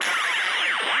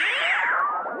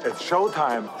It's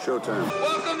showtime. Showtime.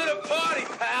 Welcome to the party,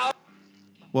 pal.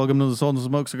 Welcome to the Sultans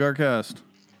Smoke Cigar Cast.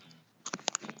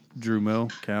 Drew Mill,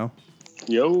 Cal.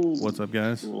 Yo. What's up,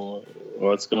 guys?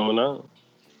 What's going on?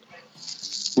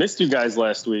 Missed you guys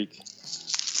last week.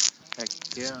 Heck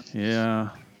yeah. Yeah.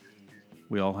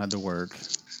 We all had to work.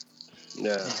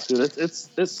 Yeah. Dude,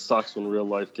 it sucks when real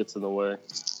life gets in the way.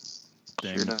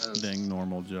 Dang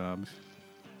normal jobs.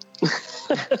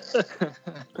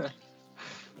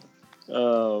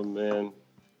 Oh, man.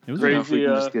 It was Crazy. If we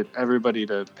can just get everybody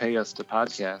to pay us to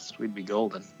podcast, we'd be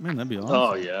golden. Man, that'd be awesome.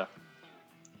 Oh, yeah.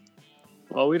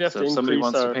 Well, we'd have So to if somebody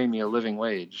increase wants to pay me a living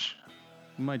wage,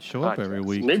 We might show up every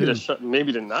week, maybe too.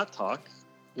 maybe to not talk.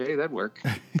 yay, that'd work.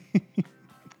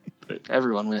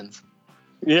 Everyone wins.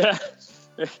 Yeah.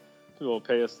 People will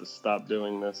pay us to stop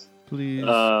doing this. Please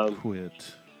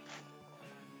quit.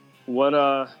 What,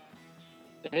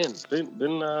 man,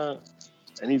 been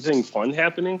anything fun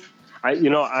happening?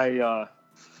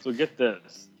 So get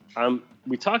this.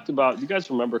 We talked about, you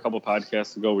guys remember a couple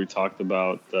podcasts ago, we talked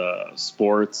about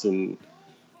sports and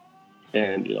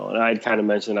I'd kind of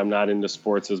mentioned I'm not into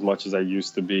sports as much as I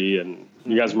used to be. And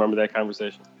you guys remember that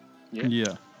conversation?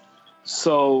 Yeah.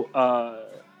 So,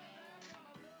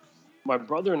 my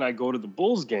brother and I go to the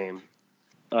Bulls game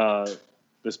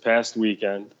this past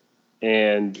weekend,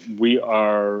 and we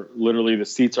are literally, the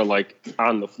seats are like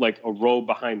a row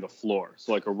behind the floor,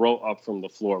 so like a row up from the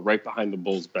floor, right behind the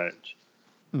Bulls bench.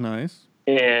 Nice.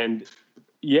 And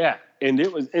yeah, and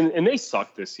it was, and they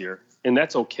sucked this year, and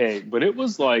that's okay. But it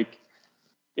was like,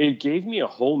 it gave me a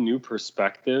whole new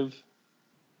perspective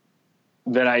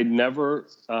that I'd never.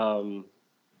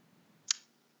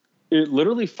 It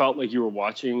literally felt like you were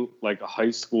watching like a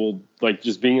high school, like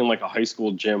just being in like a high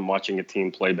school gym watching a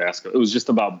team play basketball. It was just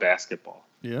about basketball.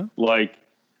 Yeah. Like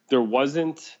there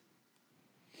wasn't,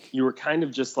 you were kind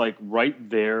of just like right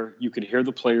there. You could hear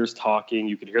the players talking.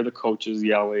 You could hear the coaches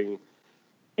yelling.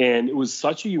 And it was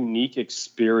such a unique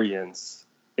experience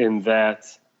in that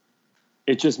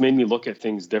it just made me look at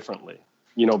things differently.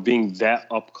 You know, being that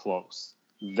up close,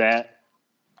 that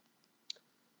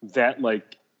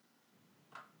like,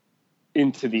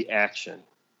 into the action.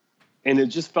 And it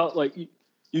just felt like you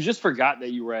just forgot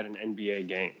that you were at an NBA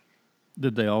game.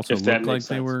 Did they also look like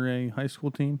they were a high school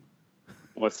team?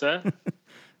 What's that?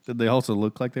 Did they also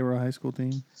look like they were a high school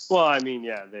team? Well, I mean,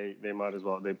 yeah, they might as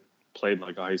well. They played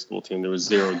like a high school team. There was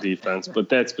zero defense, but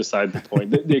that's beside the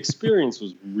point. The experience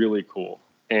was really cool.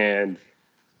 And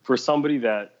for somebody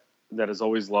that has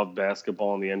always loved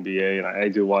basketball and the NBA, and I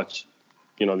do watch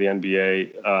the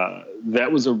NBA,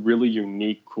 that was a really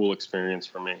unique, cool experience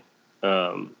for me.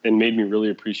 And made me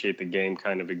really appreciate the game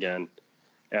kind of again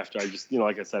after I just,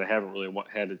 like I said, I haven't really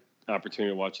had an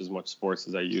opportunity to watch as much sports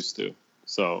as I used to.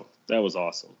 So that was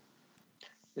awesome.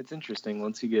 It's interesting.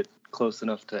 Once you get close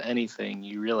enough to anything,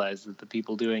 you realize that the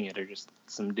people doing it are just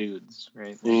some dudes,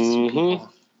 right? They're just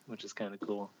people, which is kind of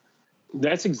cool.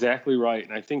 That's exactly right.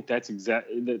 And I think that's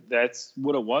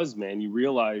what it was, man. You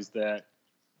realize that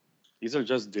these are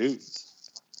just dudes.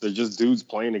 They're just dudes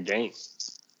playing a game.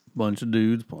 Bunch of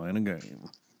dudes playing a game.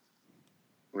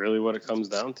 Really what it comes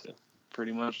down to.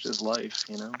 Pretty much just life,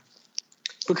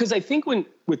 Because I think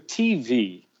with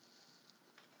TV,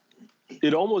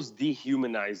 it almost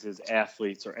dehumanizes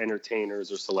athletes or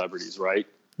entertainers or celebrities, right?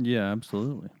 Yeah,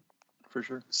 absolutely. For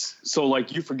sure. So,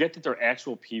 like, you forget that they're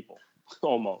actual people,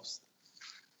 almost.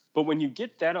 But when you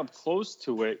get that up close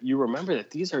to it, you remember that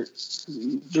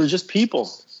they're just people.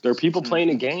 They're people playing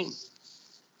a game.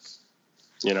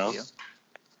 Yeah.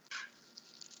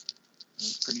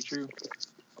 That's pretty true.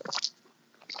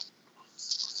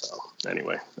 So,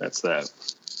 anyway, that's that.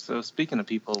 So, speaking of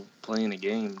people playing a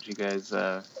game, did you guys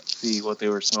see what they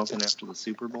were smoking after the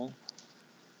Super Bowl?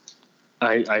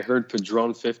 I heard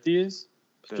Padron 50s.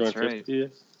 That's right. 50.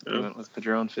 They went with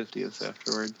Padron 50th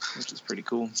afterward, which is pretty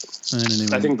cool.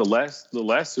 I think the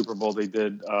last Super Bowl they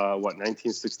did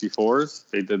 1964s.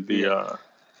 They did the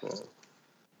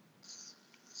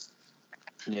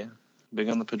yeah, big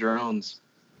on the Padrones.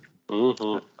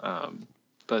 Mm-hmm.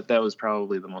 But that was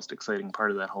probably the most exciting part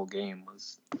of that whole game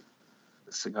was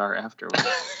the cigar afterwards.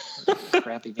 It was a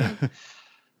crappy game.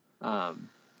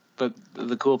 But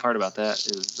the cool part about that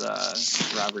is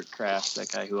Robert Kraft,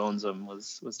 that guy who owns them,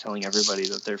 was telling everybody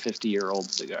that they're 50-year-old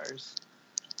cigars.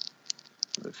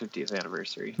 For the 50th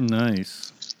anniversary.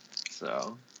 Nice.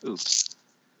 So, oops.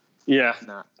 Yeah.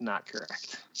 Not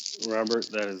correct.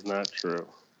 Robert, that is not true.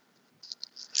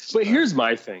 But here's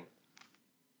my thing.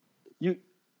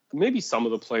 Maybe some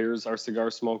of the players are cigar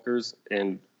smokers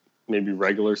and maybe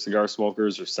regular cigar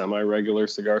smokers or semi-regular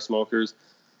cigar smokers.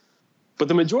 But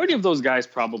the majority of those guys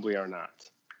probably are not.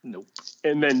 Nope.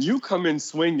 And then you come in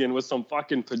swinging with some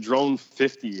fucking Padron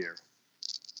 50-year.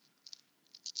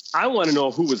 I want to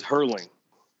know who was hurling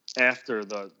after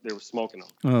they were smoking them.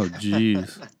 Oh,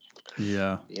 jeez.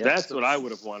 Yeah. Yeah, That's so what I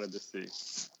would have wanted to see.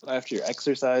 after you're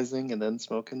exercising and then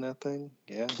smoking that thing,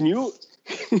 yeah. Can you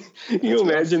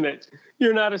imagine that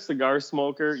you're not a cigar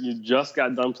smoker? You just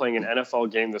got done playing an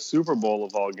NFL game, the Super Bowl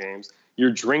of all games.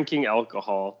 You're drinking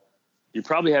alcohol. You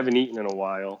probably haven't eaten in a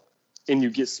while. And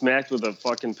you get smacked with a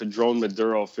fucking Padron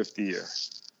Maduro 50-year.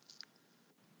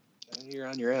 You're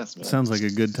on your ass, man. Sounds like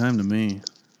a good time to me.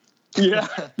 Yeah.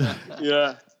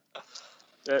 Yeah.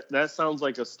 That sounds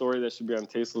like a story that should be on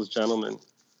Tasteless Gentlemen.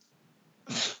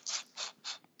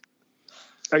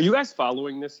 Are you guys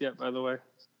following this yet, by the way?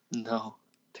 No.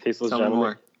 Tasteless Tell me Gentlemen?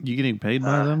 more. You getting paid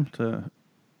by them to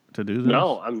do this?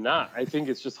 No, I'm not. I think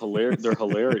it's just hilarious. They're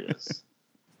hilarious.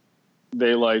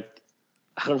 They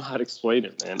I don't know how to explain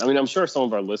it, man. I mean, I'm sure some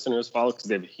of our listeners follow because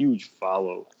they have a huge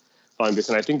following base,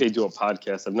 and I think they do a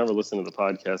podcast. I've never listened to the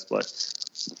podcast, but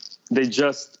they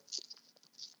just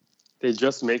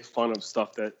make fun of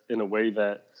stuff that in a way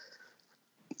that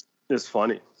is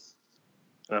funny.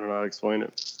 I don't know how to explain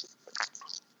it.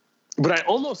 But I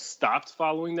almost stopped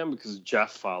following them because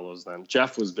Jeff follows them.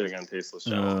 Jeff was big on Tasteless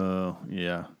Gentlemen. Oh,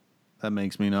 yeah. That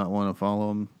makes me not want to follow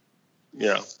them.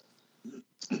 Yeah.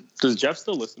 Does Jeff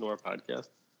still listen to our podcast?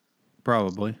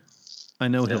 Probably. I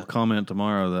know he'll comment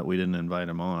tomorrow that we didn't invite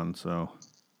him on, so.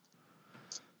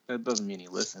 That doesn't mean he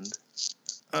listened.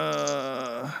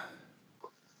 No,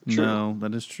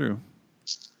 that is true.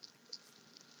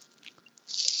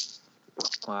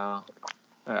 Wow.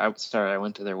 I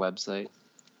went to their website.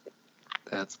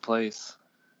 That's the place.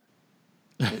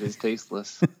 It is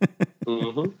tasteless.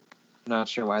 Mm-hmm. Not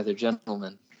sure why they're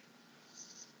gentlemen.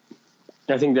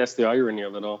 I think that's the irony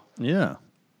of it all. Yeah.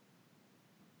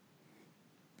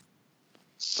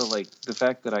 So, the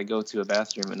fact that I go to a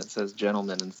bathroom and it says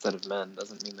gentlemen instead of men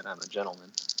doesn't mean that I'm a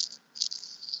gentleman.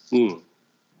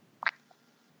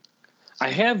 I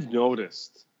have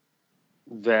noticed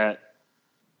that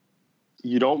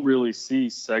you don't really see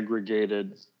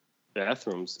segregated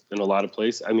bathrooms in a lot of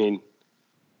places. I mean,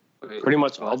 pretty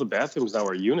much all the bathrooms now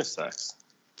are unisex.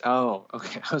 Oh,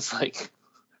 okay. I was like...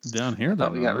 Down here, I though.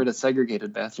 thought we got rid of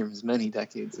segregated bathrooms many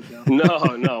decades ago.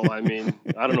 No. I mean,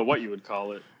 I don't know what you would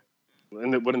call it.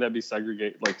 Wouldn't that be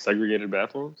segregated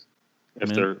bathrooms? If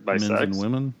they're by men's sex? and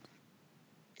women?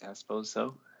 I suppose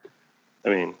so. I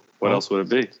mean, what else would it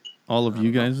be? All of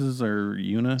you guys are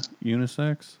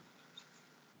unisex?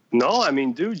 No, I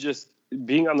mean, dude, just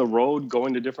being on the road,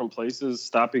 going to different places,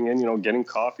 stopping in, getting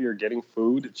coffee or getting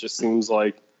food. It just seems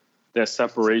like that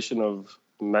separation of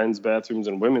men's bathrooms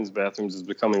and women's bathrooms is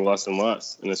becoming less and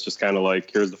less. And it's just kind of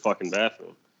like, here's the fucking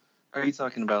bathroom. Are you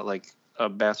talking about a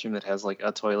bathroom that has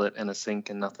a toilet and a sink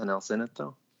and nothing else in it,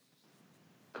 though?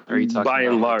 Or are you talking by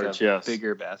about and large, yes.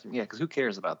 Bigger bathroom? Yeah, because who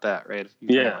cares about that, right? If you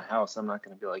go to my house, I'm not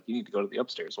going to be like, you need to go to the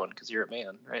upstairs one because you're a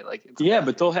man, right?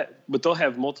 But they'll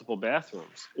have multiple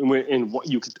bathrooms. And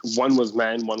one was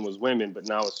men, one was women, but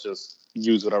now it's just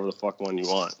use whatever the fuck one you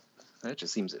want. That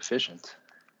just seems efficient.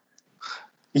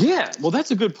 Yeah, well,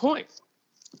 that's a good point.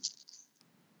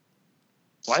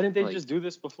 Why didn't they just do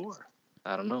this before?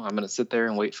 I don't know. I'm going to sit there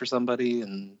and wait for somebody,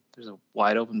 and there's a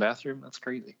wide open bathroom. That's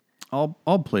crazy. I'll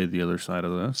play the other side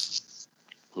of this.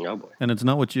 Yeah, boy. And it's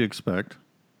not what you expect.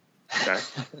 Okay.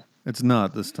 It's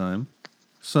not this time.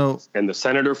 So. And the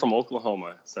senator from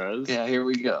Oklahoma says. Yeah, here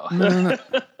we go. No.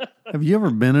 Have you ever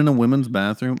been in a women's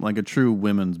bathroom, like a true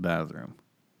women's bathroom?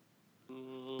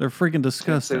 They're freaking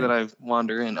disgusting. Can't say that I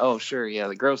wander in. Oh, sure. Yeah,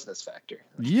 the grossness factor.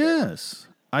 Yes.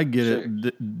 I get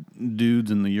it. Dudes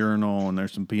in the urinal and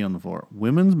there's some pee on the floor.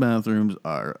 Women's bathrooms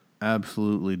are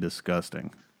absolutely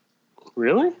disgusting.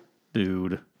 Really?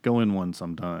 Dude, go in one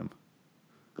sometime.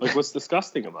 What's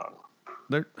disgusting about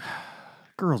them?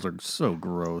 Girls are so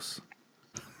gross.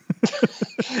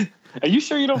 Are you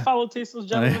sure you don't follow Tasteless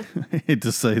Gentlemen? I hate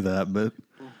to say that, but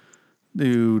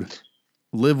dude,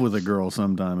 live with a girl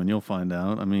sometime and you'll find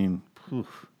out. I mean,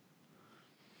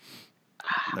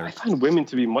 I find women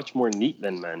to be much more neat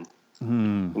than men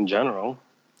in general.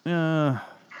 Yeah,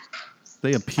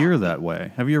 they appear that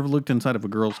way. Have you ever looked inside of a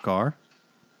girl's car?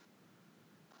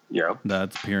 Yeah.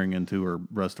 That's peering into her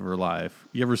rest of her life.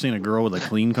 You ever seen a girl with a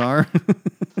clean car?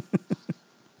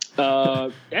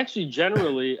 Actually,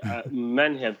 generally,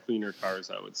 men have cleaner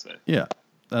cars, I would say. Yeah,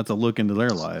 that's a look into their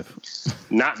life.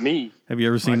 Not me. Have you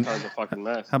ever seen? My car's a fucking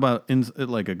mess. How about in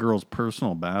a girl's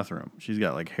personal bathroom? She's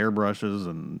got hairbrushes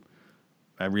and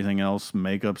everything else,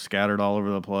 makeup scattered all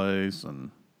over the place,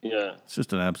 and yeah, it's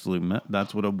just an absolute mess.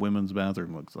 That's what a women's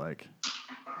bathroom looks like.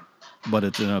 But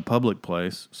it's in a public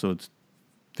place, so it's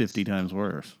 50 times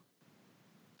worse.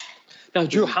 Now,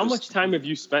 Drew, how much time have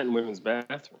you spent in women's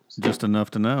bathrooms? Just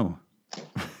enough to know.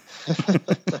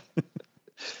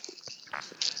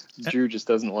 Drew just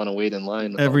doesn't want to wait in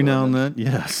line. Every now and then,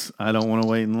 yes. I don't want to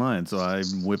wait in line, so I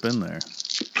whip in there.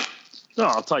 No,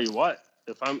 I'll tell you what.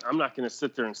 If I'm not going to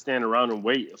sit there and stand around and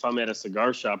wait. If I'm at a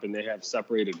cigar shop and they have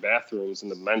separated bathrooms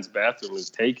and the men's bathroom is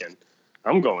taken,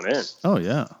 I'm going in. Oh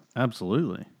yeah,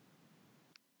 absolutely.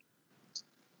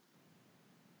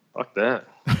 Fuck that.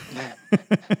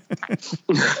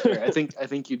 I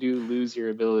think you do lose your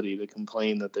ability to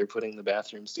complain that they're putting the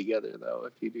bathrooms together, though,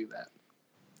 if you do that.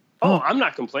 Oh, I'm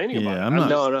not complaining about it. I'm not.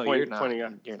 No, you're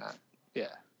not. You're not. Yeah.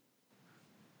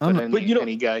 But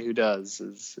any guy who does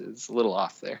is a little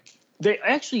off there. They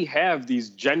actually have these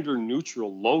gender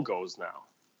neutral logos now.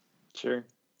 Sure.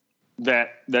 That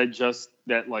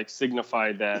like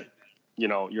signify that, you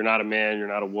know, you're not a man, you're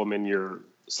not a woman, you're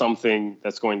something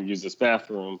that's going to use this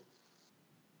bathroom.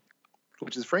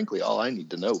 Which is frankly all I need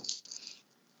to know.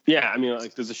 Yeah, I mean,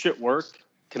 like, does the shit work?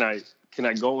 Can I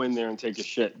go in there and take a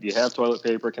shit? Do you have toilet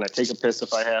paper? Can I take a piss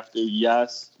if I have to?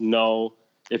 Yes, no.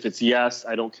 If it's yes,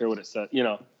 I don't care what it says, you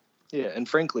know. Yeah, and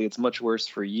frankly, it's much worse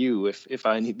for you if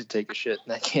I need to take a shit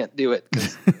and I can't do it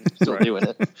because I'm still doing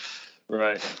it.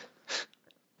 Right.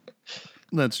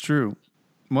 That's true.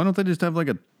 Why don't they just have like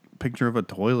a picture of a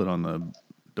toilet on the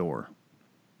door?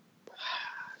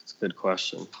 That's a good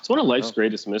question. It's one of life's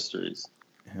greatest mysteries.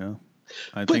 Yeah.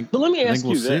 But let me ask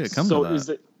you this. So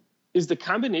is the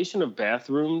combination of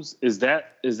bathrooms, is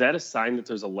that a sign that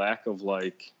there's a lack of,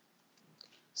 like,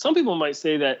 some people might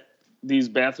say that these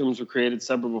bathrooms were created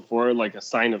separate before, like a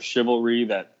sign of chivalry,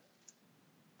 that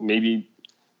maybe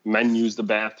men use the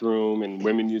bathroom and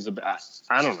women use the bathroom.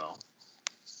 I don't know.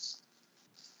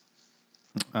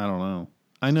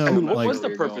 I know. I mean, what was the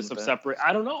purpose of separate?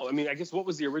 I don't know. I mean, I guess what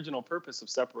was the original purpose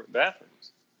of separate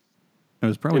bathrooms? It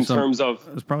was probably terms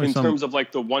of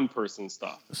like the one person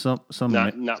stuff.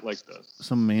 Not like the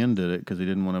some man did it because he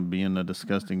didn't want to be in a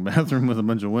disgusting bathroom with a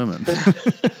bunch of women.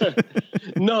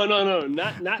 No,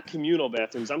 not communal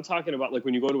bathrooms. I'm talking about like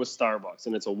when you go to a Starbucks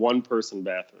and it's a one person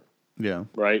bathroom. Yeah.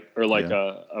 Right. Or like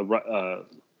a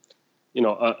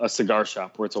cigar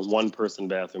shop where it's a one person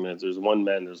bathroom and there's one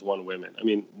man, there's one woman. I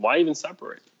mean, why even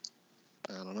separate?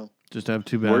 I don't know. Just have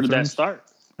two bathrooms. Where did that start?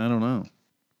 I don't know.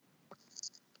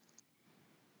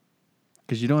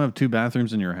 Because you don't have two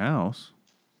bathrooms in your house.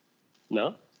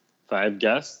 No. If I have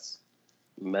guests,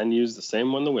 men use the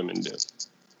same one the women do.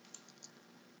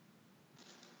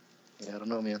 Yeah, I don't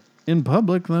know, man. In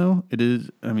public, though, it is.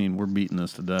 I mean, we're beating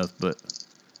this to death, but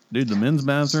dude, the men's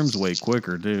bathroom's way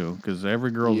quicker, too, because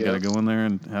every girl's got to go in there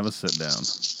and have a sit down.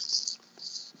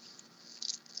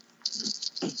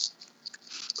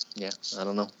 Yeah, I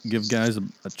don't know. Give guys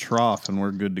a trough and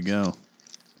we're good to go.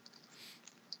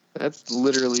 That's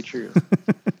literally true.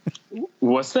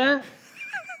 What's that?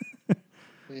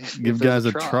 Give guys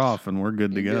a trough and we're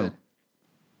good to go. Good.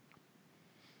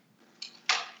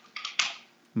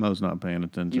 Mo's not paying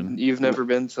attention. You've never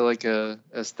been to like a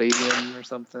stadium or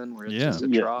something where it's just a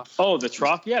trough? Oh, the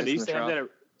trough? Yeah, they used to have that.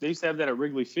 They used to have that at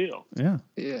Wrigley Field. Yeah.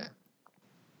 Yeah.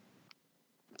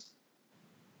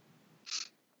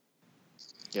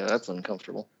 Yeah, that's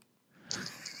uncomfortable.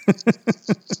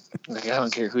 Like, I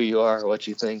don't care who you are or what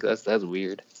you think. That's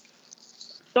weird.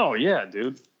 Oh yeah,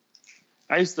 dude.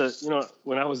 I used to,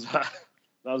 when I was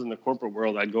in the corporate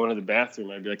world, I'd go into the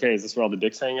bathroom. I'd be like, "Hey, is this where all the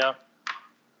dicks hang out?"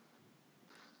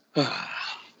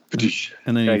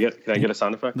 And then can I get a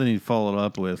sound effect? Then he'd follow it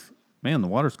up with, "Man, the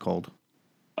water's cold."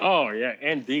 Oh yeah,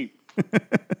 and deep.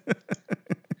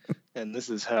 And this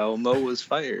is how Mo was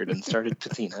fired and started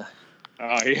Patina.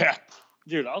 Oh yeah,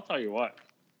 dude. I'll tell you what.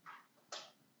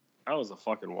 I was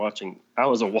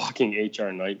a walking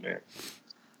HR nightmare.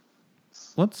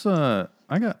 Let's I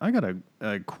got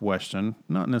a question,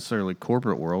 not necessarily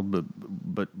corporate world,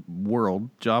 but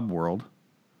job world.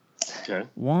 Okay.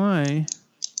 Why?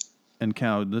 And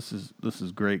Cal, this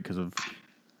is great because of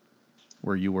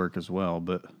where you work as well,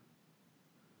 but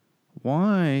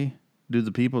why do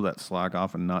the people that slack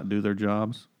off and not do their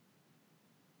jobs,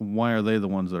 why are they the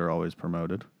ones that are always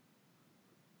promoted?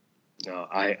 No,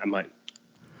 I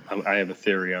have a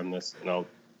theory on this, and I'll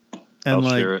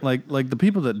share it. Like the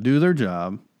people that do their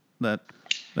job, that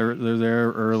they're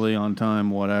there early, on time,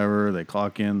 whatever. They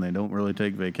clock in. They don't really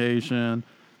take vacation.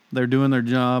 They're doing their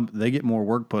job. They get more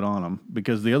work put on them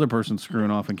because the other person's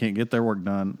screwing off and can't get their work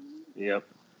done. Yep.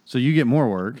 So you get more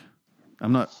work.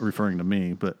 I'm not referring to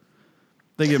me, but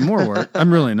they get more work.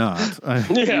 I'm really not.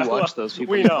 You watch those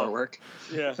people get more work.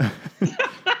 Yeah.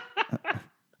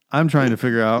 I'm trying to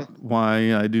figure out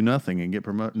why I do nothing and get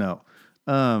promoted. No,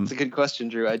 It's a good question,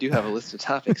 Drew. I do have a list of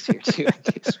topics here too, in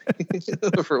case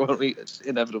for when we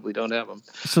inevitably don't have them.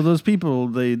 So those people,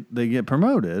 they get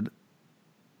promoted,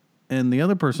 and the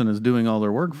other person is doing all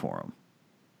their work for them.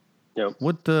 Yep.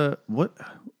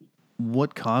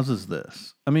 What causes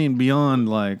this? I mean, beyond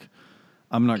like,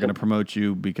 I'm not going to promote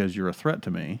you because you're a threat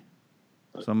to me,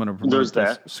 so I'm going to promote There's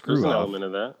this that. screw There's an off. element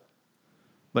of that.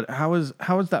 But how is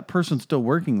that person still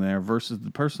working there versus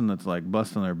the person that's like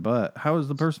busting their butt? How is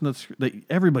the person that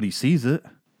everybody sees it?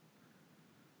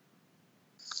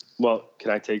 Well, can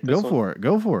I take this Go for it.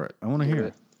 Go for it. I want to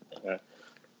hear it.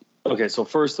 Okay, so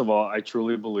first of all, I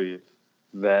truly believe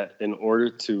that in order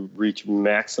to reach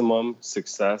maximum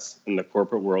success in the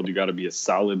corporate world, you got to be a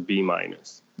solid B-.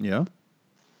 Yeah.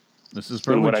 This is And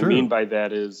probably what true. I mean by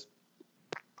that is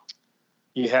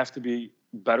you have to be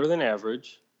better than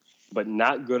average, but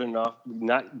not good enough,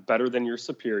 not better than your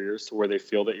superiors to where they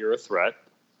feel that you're a threat.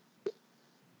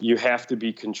 You have to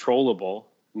be controllable,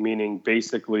 meaning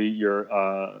basically you're,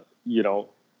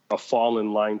 a fall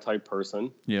in line type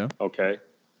person. Yeah. Okay.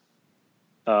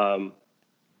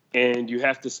 And you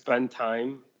have to spend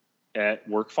time at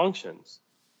work functions.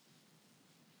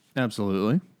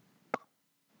 Absolutely.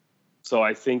 So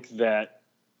I think that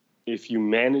if you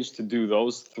manage to do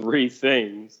those three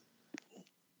things,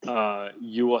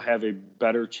 you will have a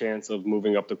better chance of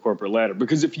moving up the corporate ladder.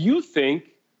 Because if you think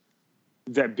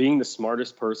that being the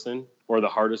smartest person or the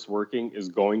hardest working is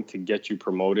going to get you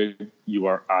promoted, you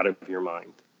are out of your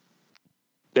mind.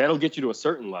 That'll get you to a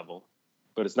certain level,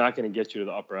 but it's not going to get you to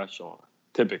the upper echelon,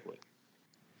 typically.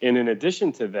 And in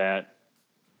addition to that,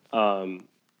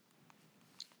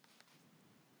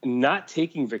 not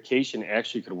taking vacation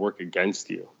actually could work against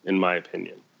you, in my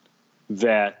opinion.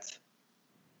 That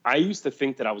I used to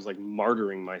think that I was like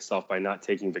martyring myself by not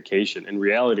taking vacation. In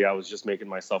reality, I was just making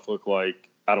myself look like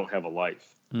I don't have a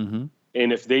life. Mm-hmm.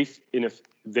 And if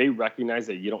they recognize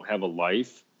that you don't have a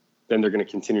life, then they're going to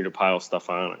continue to pile stuff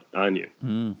on you.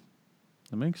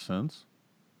 That makes sense.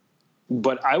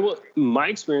 But my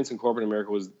experience in corporate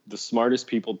America was the smartest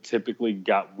people typically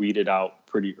got weeded out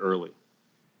pretty early,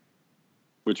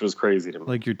 which was crazy to me.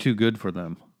 Like you're too good for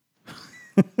them.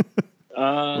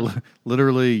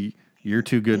 Literally, you're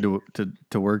too good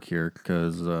to work here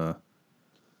because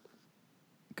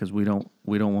we don't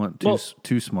want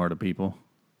too smart of people.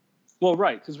 Well,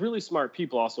 right, because really smart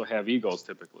people also have egos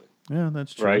typically. Yeah,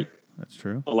 that's true. Right? That's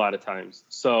true. A lot of times.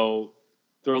 So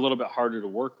they're a little bit harder to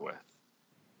work with.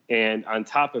 And on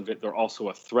top of it, they're also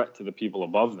a threat to the people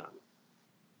above them.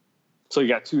 So you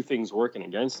got two things working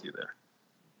against you there.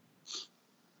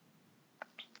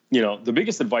 The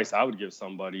biggest advice I would give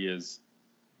somebody is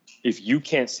if you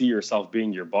can't see yourself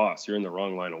being your boss, you're in the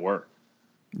wrong line of work.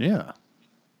 Yeah.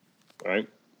 Right?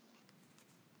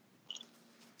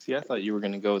 See, I thought you were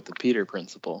going to go with the Peter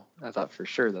principle. I thought for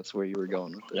sure that's where you were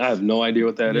going with this. I have no idea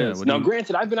what that is. Now,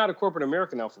 granted, I've been out of corporate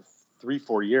America now for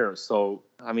 3-4 years. So,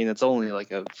 I mean, it's only like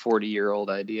a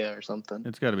 40-year-old idea or something.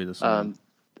 It's got to be the same.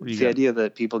 It's the idea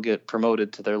that people get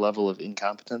promoted to their level of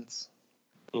incompetence.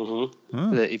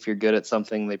 Mm-hmm. That if you're good at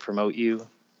something, they promote you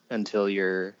until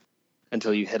you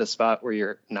hit a spot where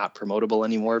you're not promotable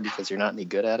anymore because you're not any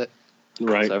good at it.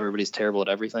 Right. So everybody's terrible at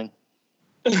everything.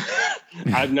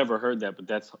 I've never heard that, but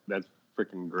that's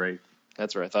freaking great.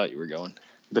 That's where I thought you were going.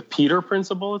 The Peter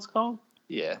principle, it's called?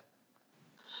 Yeah.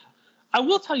 I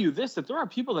will tell you this, that there are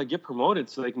people that get promoted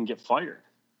so they can get fired.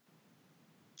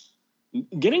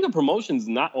 Getting a promotion is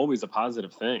not always a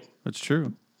positive thing. That's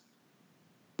true.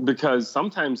 Because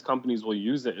sometimes companies will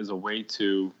use it as a way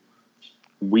to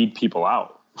weed people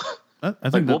out.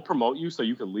 I think we'll promote you so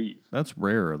you can leave. That's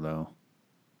rare, though.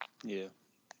 Yeah.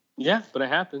 Yeah, but it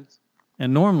happens.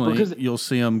 And normally you'll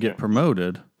see them get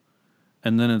promoted,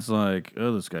 and then it's like,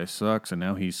 oh, this guy sucks, and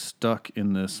now he's stuck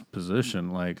in this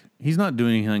position. Like, he's not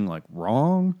doing anything like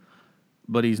wrong,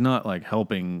 but he's not like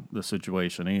helping the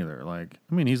situation either. Like,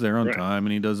 I mean, he's there on time,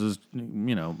 and he does his,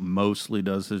 mostly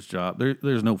does his job.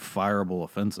 There's no fireable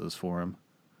offenses for him.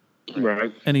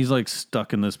 Right. And he's like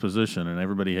stuck in this position, and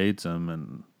everybody hates him,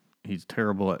 and he's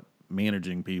terrible at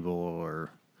managing people,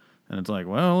 and it's like,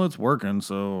 well, it's working,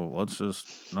 so let's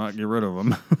just not get rid of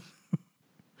him.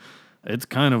 It's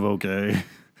kind of okay.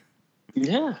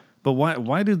 Yeah. But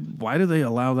why do they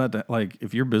allow that to, like,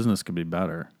 if your business could be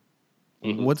better,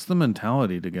 what's the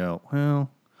mentality to go,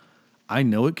 well, I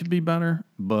know it could be better,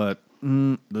 but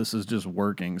this is just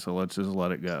working, so let's just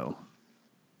let it go.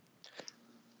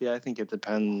 Yeah, I think it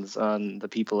depends on the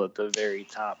people at the very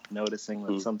top noticing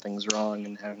that something's wrong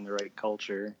and having the right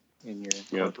culture in your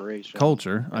corporation.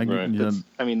 Culture. I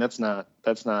mean, that's not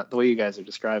the way you guys are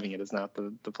describing it is not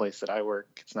the place that I work.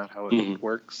 It's not how it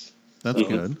works. That's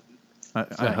good.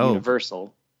 It's I not hope.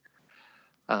 universal.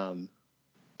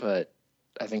 But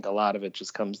I think a lot of it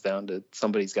just comes down to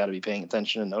somebody's got to be paying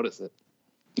attention and notice it.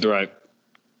 Right.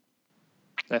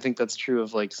 I think that's true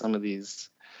of like some of these,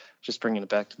 just bringing it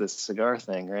back to this cigar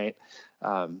thing, right?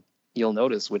 You'll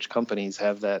notice which companies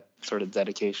have that sort of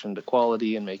dedication to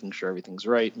quality and making sure everything's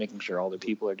right, making sure all their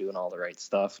people are doing all the right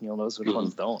stuff. And you'll notice which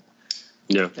ones don't.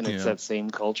 Yeah. And it's that same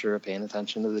culture of paying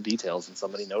attention to the details, and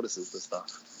somebody notices the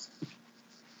stuff.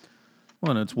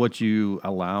 Well, and it's what you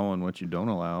allow and what you don't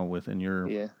allow within your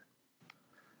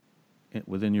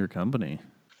company.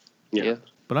 Yeah.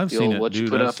 But I've seen it. What you dude,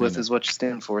 put I've up seen with is what you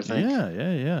stand for. Thing.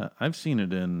 Yeah. I've seen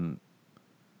it in,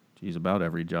 about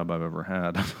every job I've ever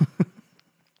had.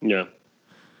 Yeah.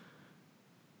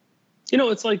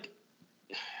 It's like,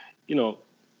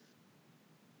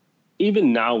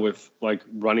 even now with like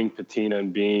running Patina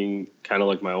and being kind of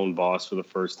like my own boss for the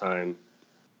first time,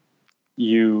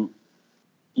 you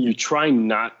try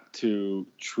not to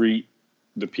treat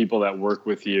the people that work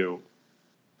with you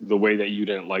the way that you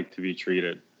didn't like to be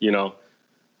treated,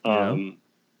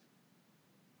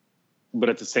 But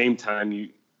at the same time,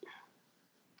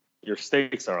 your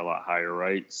stakes are a lot higher,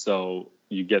 right? So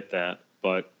you get that,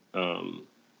 but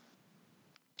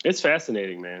it's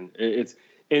fascinating, man.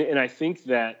 And I think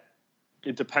that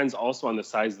it depends also on the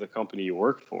size of the company you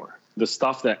work for. The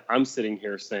stuff that I'm sitting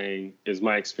here saying is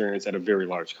my experience at a very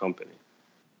large company.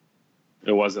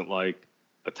 It wasn't like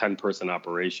a 10-person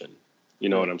operation. You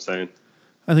know what I'm saying?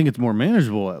 I think it's more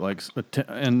manageable at like,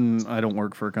 and I don't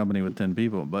work for a company with 10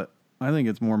 people, but I think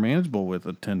it's more manageable with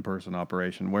a 10-person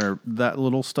operation where that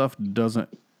little stuff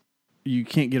you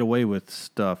can't get away with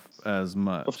stuff as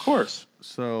much. Of course.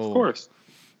 So, of course.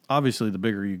 Obviously, the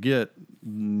bigger you get,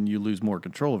 you lose more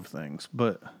control of things.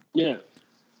 But yeah,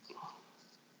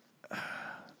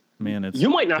 man, you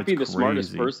might not be the crazy.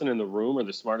 Smartest person in the room or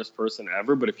the smartest person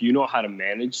ever, but if you know how to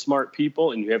manage smart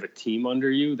people and you have a team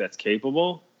under you that's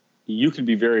capable, you could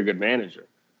be a very good manager.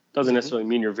 Doesn't necessarily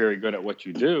mean you're very good at what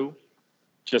you do.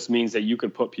 Just means that you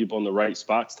could put people in the right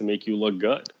spots to make you look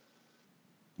good.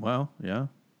 Well, yeah.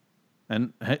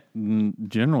 And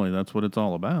generally, that's what it's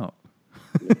all about.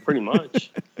 Yeah, pretty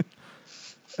much.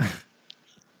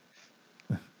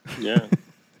 Yeah.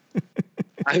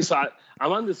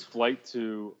 I'm on this flight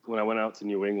when I went out to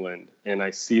New England, and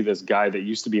I see this guy that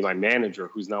used to be my manager,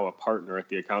 who's now a partner at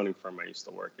the accounting firm I used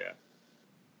to work at.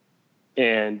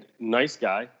 And nice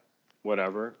guy,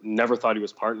 whatever. Never thought he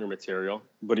was partner material,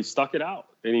 but he stuck it out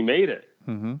and he made it.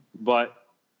 Mm-hmm. But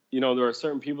there are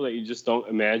certain people that you just don't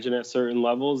imagine at certain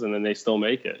levels, and then they still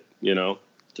make it.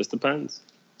 Just depends.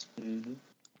 Mm-hmm.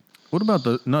 What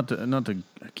about not to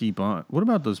keep on? What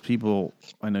about those people?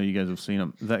 I know you guys have seen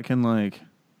them that can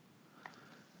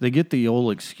they get the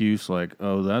old excuse like,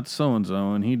 oh, that's so and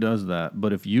so, and he does that.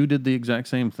 But if you did the exact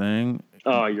same thing,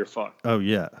 oh, you're fucked. Oh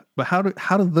yeah, but how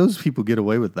do those people get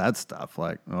away with that stuff?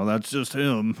 Like, oh, that's just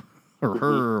him or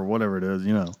her or whatever it is,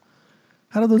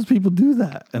 How do those people do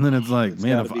that? And then it's like,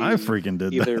 man, if I freaking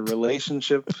did either that.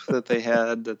 relationship that they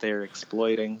had that they're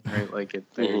exploiting, right? Like if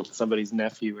they're somebody's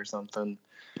nephew or something,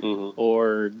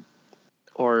 or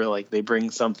like they bring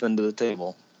something to the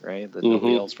table, right? That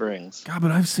nobody else brings. God,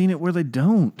 but I've seen it where they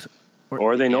don't.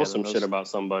 Or they know some shit about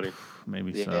somebody.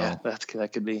 Maybe so. Yeah,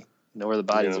 that could be. Know where the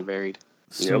bodies are buried.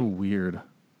 So weird.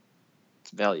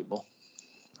 It's valuable.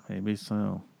 Maybe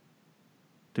so.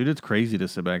 Dude, it's crazy to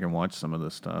sit back and watch some of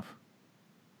this stuff.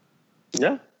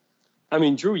 Yeah. I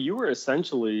mean, Drew, you were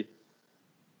essentially,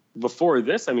 before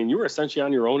this, you were essentially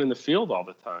on your own in the field all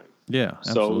the time. Yeah,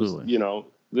 absolutely. So,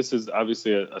 this is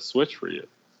obviously a switch for you.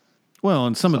 Well,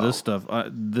 and some of this stuff,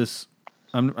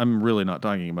 I'm really not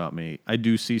talking about me. I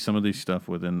do see some of these stuff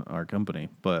within our company,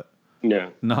 but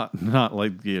not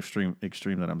like the extreme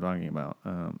that I'm talking about.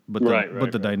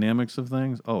 But the dynamics of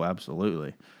things, oh,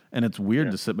 absolutely. And it's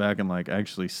weird to sit back and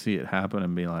actually see it happen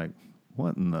and be like,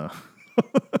 what in the...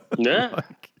 Yeah.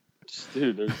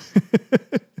 Dude, there's...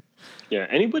 Yeah,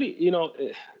 anybody,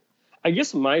 I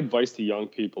guess my advice to young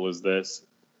people is this.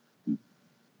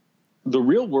 The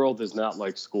real world is not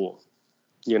like school.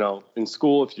 In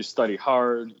school, if you study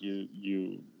hard,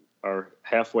 you are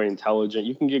halfway intelligent,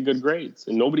 you can get good grades,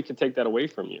 and nobody can take that away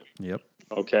from you. Yep.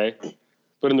 Okay?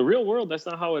 But in the real world, that's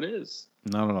not how it is.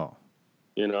 Not at all.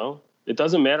 It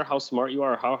doesn't matter how smart you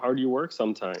are or how hard you work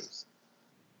sometimes.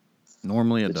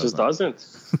 Normally it just doesn't.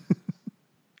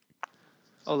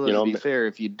 Although, to be fair,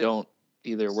 if you don't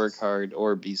either work hard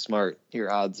or be smart,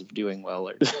 your odds of doing well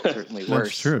are certainly worse.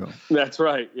 That's true. That's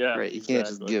right, yeah. Right, you can't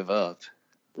just give up.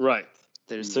 Right.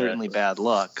 There's certainly bad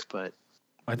luck, but...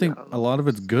 I think a lot of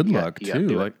it's good luck,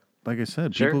 too. Like I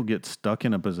said, Sure. people get stuck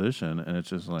in a position, and it's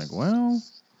just like, well,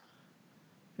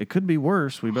 it could be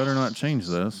worse. We better not change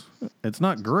this. It's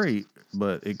not great,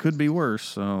 but it could be worse.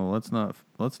 So let's not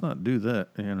do that.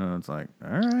 You know, it's like, all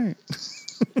right.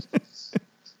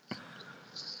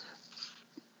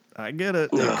 I get it.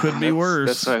 It could be worse.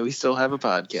 That's why we still have a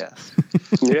podcast.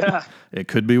 Yeah. It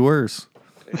could be worse.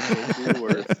 It could be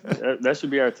worse. That should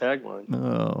be our tagline.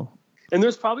 Oh. And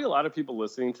there's probably a lot of people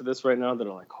listening to this right now that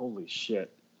are like, holy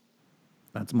shit.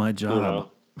 That's my job. You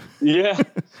know? Yeah.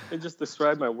 It just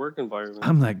described my work environment.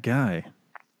 I'm that guy.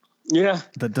 Yeah.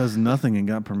 That does nothing and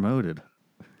got promoted.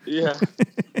 Yeah.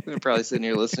 They're probably sitting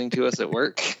here listening to us at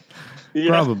work. Yeah.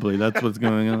 Probably. That's what's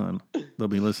going on. They'll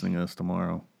be listening to us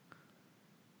tomorrow.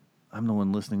 I'm the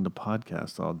one listening to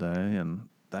podcasts all day, and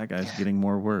that guy's getting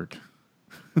more work.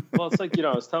 Well, it's like,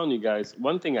 I was telling you guys,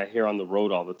 one thing I hear on the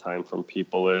road all the time from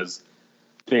people is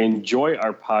they enjoy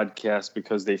our podcast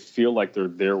because they feel like they're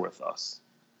there with us.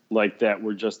 Like that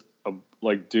we're just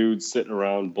like dudes sitting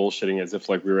around bullshitting as if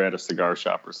like we were at a cigar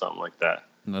shop or something like that.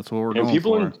 And that's what we're going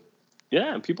for.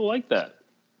 And people like that.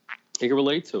 They can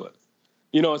relate to it.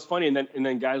 It's funny. And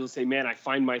then guys will say, man, I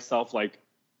find myself like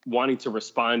wanting to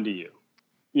respond to you,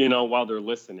 while they're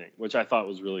listening, which I thought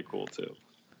was really cool too.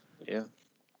 Yeah.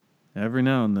 Every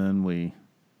now and then we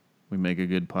make a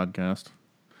good podcast.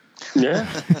 Yeah.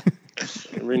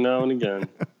 Every now and again.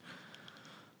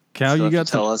 Cal, you got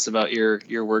to tell us about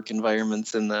your work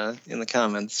environments in the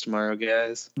comments tomorrow,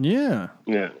 guys. Yeah.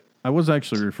 Yeah. I was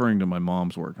actually referring to my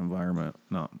mom's work environment,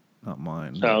 not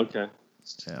mine. Oh, okay.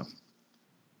 Yeah.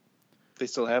 They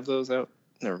still have those out?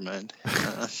 Never mind.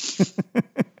 It's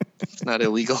not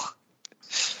illegal.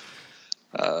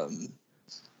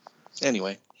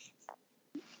 Anyway,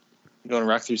 you want to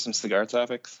rock through some cigar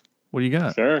topics? What do you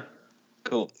got? Sure.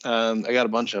 Cool. I got a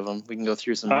bunch of them. We can go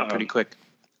through some pretty quick.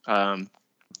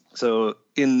 So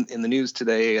in the news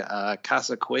today,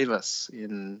 Casa Cuevas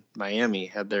in Miami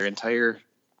had their entire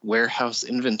warehouse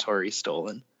inventory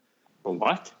stolen.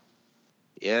 What?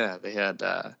 Yeah, they had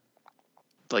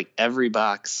like every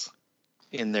box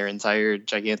in their entire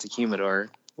gigantic humidor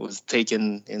was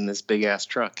taken in this big ass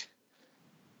truck.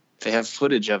 They have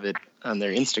footage of it on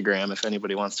their Instagram. If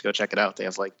anybody wants to go check it out, they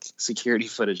have like security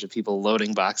footage of people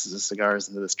loading boxes of cigars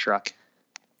into this truck.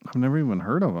 I've never even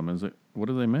heard of them. What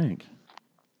do they make?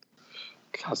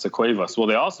 Casa Cuevas. Well,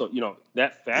 they also,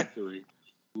 that factory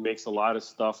makes a lot of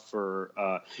stuff for,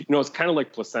 it's kind of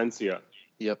like Plasencia.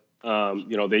 Yep.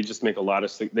 They just make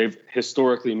they've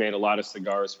historically made a lot of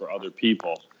cigars for other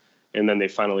people. And then they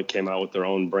finally came out with their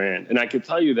own brand. And I can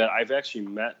tell you that I've actually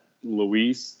met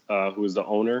Luis, who is the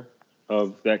owner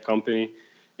of that company.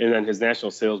 And then his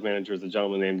national sales manager is a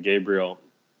gentleman named Gabriel.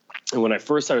 And when I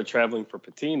first started traveling for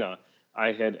Patina,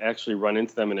 I had actually run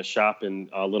into them in a shop in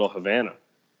Little Havana.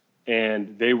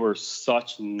 And they were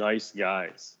such nice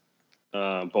guys,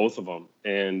 both of them.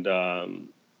 And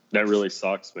that really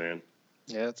sucks, man.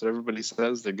 Yeah, that's what everybody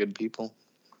says. They're good people.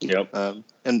 Yep.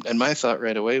 And my thought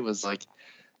right away was like,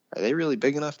 are they really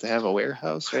big enough to have a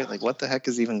warehouse, right? Like, what the heck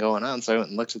is even going on? So I went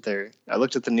and looked at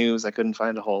the news. I couldn't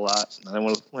find a whole lot. And I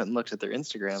went and looked at their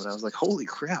Instagram, and I was like, holy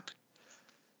crap.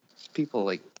 People,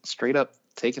 like, straight up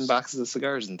taking boxes of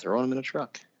cigars and throwing them in a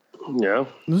truck. Yeah.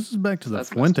 This is back to the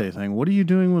Fuente thing. What are you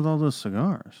doing with all those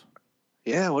cigars?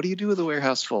 Yeah, what do you do with a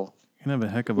warehouse full? You can have a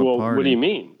heck of a party. What do you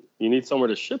mean? You need somewhere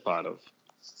to ship out of.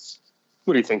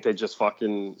 What do you think? They just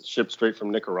fucking ship straight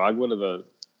from Nicaragua to the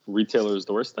retailer's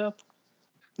doorstep?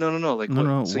 No. Like,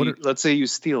 no. So let's say you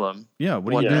steal them. Yeah.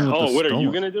 What are you doing with the what stolen? Are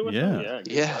you going to do with them?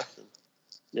 Yeah.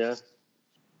 Yeah.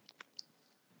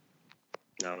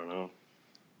 I don't know.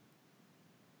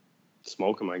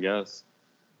 Smoke them, I guess.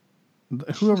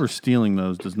 Whoever's stealing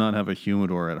those does not have a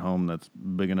humidor at home that's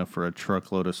big enough for a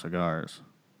truckload of cigars.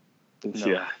 No.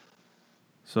 Yeah.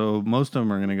 So most of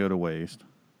them are going to go to waste.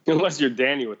 Unless you're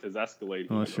Danny with his Escalade.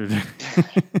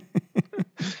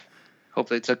 Hope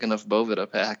they took enough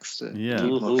Bovita packs to keep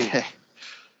them okay.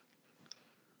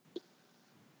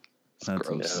 That's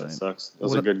gross. Yeah, that sucks.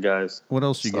 Those are good guys. What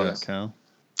else you got, Cal?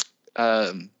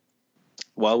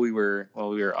 While we were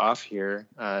off here,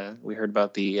 we heard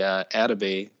about the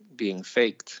Atabey being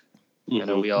faked. I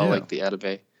know we all like the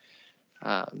Atabey.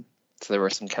 So there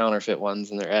were some counterfeit ones,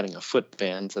 and they're adding a foot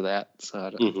band to that. So I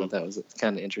thought that was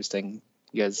kind of interesting.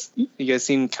 You guys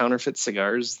seen counterfeit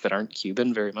cigars that aren't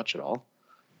Cuban very much at all?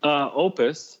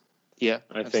 Opus. Yeah,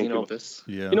 I've seen Opus.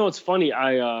 Yeah. It's funny.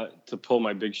 I to pull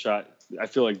my big shot. I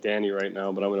feel like Danny right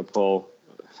now, but I'm going to pull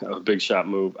a big shot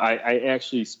move. I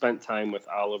actually spent time with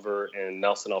Oliver and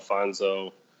Nelson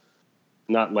Alfonso,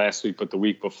 not last week, but the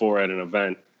week before at an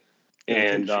event.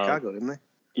 In Chicago, didn't they?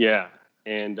 Yeah.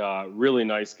 And really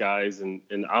nice guys. And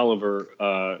Oliver,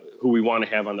 who we want to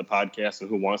have on the podcast and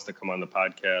who wants to come on the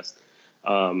podcast,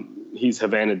 He's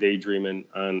Havana Daydreaming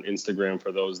on Instagram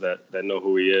for those that know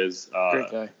who he is.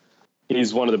 Great guy.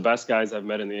 He's one of the best guys I've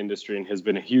met in the industry and has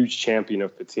been a huge champion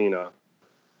of patina.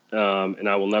 And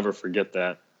I will never forget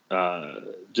that.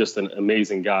 Just an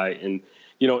amazing guy. And,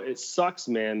 it sucks,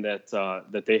 man,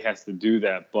 that they has to do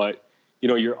that. But,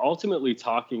 you're ultimately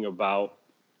talking about,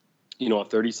 a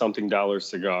 $30-something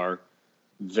cigar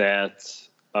that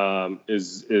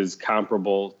is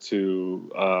comparable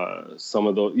to some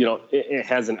of those, it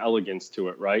has an elegance to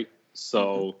it, right?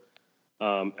 So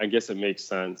I guess it makes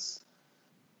sense.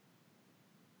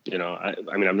 I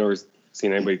mean, I've never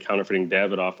seen anybody counterfeiting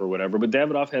Davidoff or whatever, but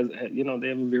Davidoff has, they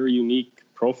have a very unique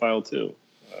profile too.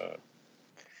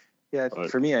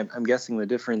 For me, I'm guessing the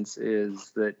difference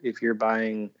is that if you're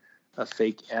buying a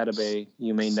fake Atabey,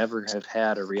 you may never have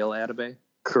had a real Atabey.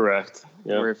 Correct.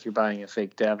 Yeah. Or if you're buying a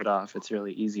fake Davidoff, it's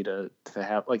really easy to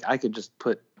have. Like I could just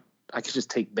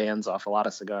take bands off a lot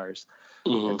of cigars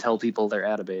and tell people they're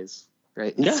Atabeys,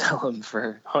 right? And sell them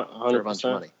for a bunch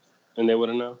of money, and they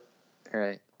wouldn't know.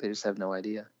 Right? They just have no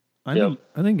idea. I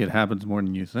think it happens more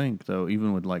than you think, though.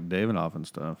 Even with like Davidoff and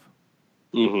stuff.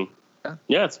 Mm-hmm.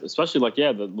 Yeah, especially like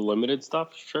the limited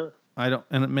stuff. Sure. I don't,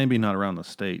 and maybe not around the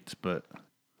States, but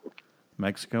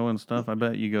Mexico and stuff. I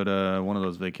bet you go to one of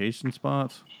those vacation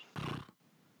spots,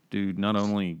 dude. Not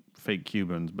only fake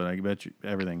Cubans, but I bet you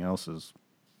everything else is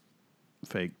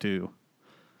fake too.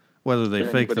 Whether they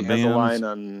fake the bands, has a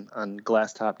line on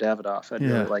glass top Davidoff. I'd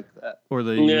really like that. Or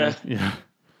they,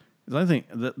 Because I think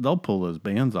that they'll pull those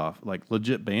bands off, like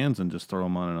legit bands, and just throw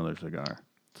them on another cigar.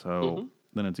 So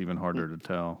then it's even harder to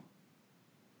tell.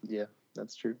 Yeah,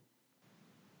 that's true.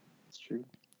 That's true.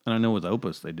 And I know with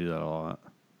Opus they do that a lot.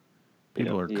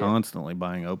 People are constantly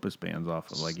buying Opus bands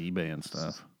off of like eBay and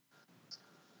stuff.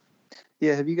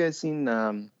 Yeah, have you guys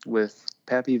seen with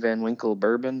Pappy Van Winkle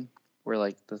bourbon, where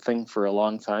like the thing for a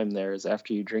long time there is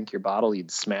after you drink your bottle, you'd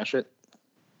smash it?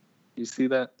 You see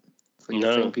that? It's like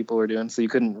the thing people were doing. So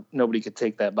nobody could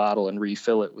take that bottle and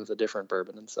refill it with a different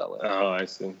bourbon and sell it. Oh, I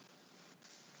see.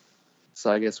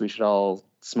 So I guess we should all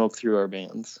smoke through our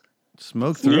bands.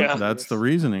 Smoke through? Yeah. That's the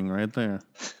reasoning right there.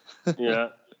 Yeah.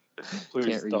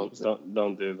 Please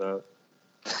don't do that.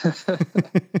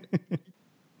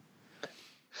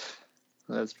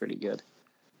 That's pretty good.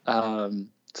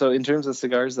 So in terms of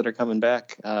cigars that are coming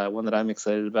back, one that I'm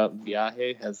excited about,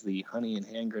 Viaje, has the honey and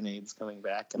hand grenades coming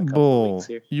back in a couple of weeks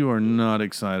here. You are not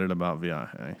excited about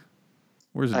Viaje.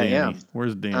 Where's Danny? I am.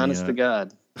 Where's Danny? Honest to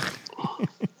God.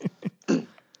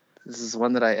 This is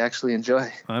one that I actually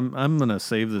enjoy. I'm gonna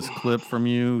save this clip from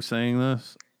you saying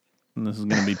this, and this is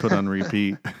gonna be put on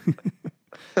repeat.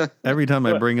 Every time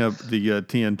I bring up the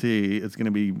TNT, it's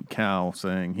gonna be Cal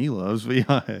saying he loves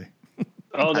Viaje.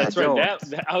 Oh, that's right.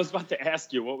 I was about to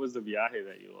ask you, what was the Viaje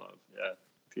that you love?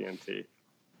 Yeah, TNT.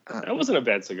 That wasn't a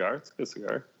bad cigar. It's a good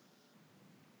cigar.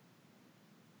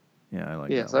 Yeah, I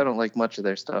like. Yeah, so I don't like much of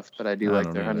their stuff, but I do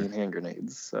like their honey and hand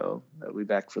grenades. So I'll be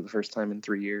back for the first time in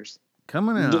 3 years.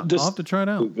 Coming out. I'll have to try it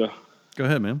out. Go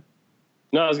ahead, man.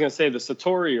 No, I was gonna say the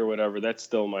Satori or whatever. That's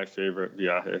still my favorite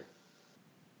Viaje.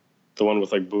 The one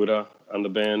with like Buddha on the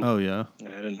band. Oh yeah. I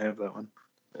didn't have that one.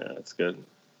 Yeah, it's good.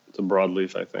 It's a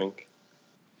broadleaf, I think.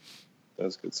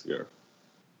 That's a good cigar.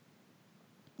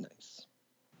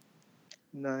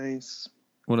 Nice.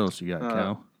 What else you got,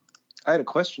 Cal? I had a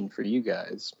question for you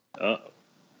guys. Uh-oh.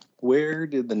 Where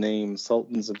did the name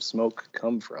Sultans of Smoke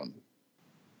come from?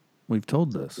 We've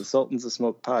told this. The Sultans of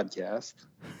Smoke podcast.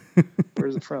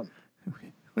 Where's it from?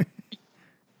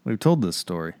 We've told this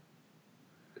story.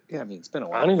 Yeah, I mean, it's been a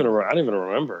while. I don't even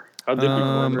remember. How did we come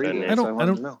up with that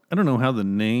name? I don't know how the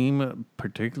name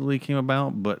particularly came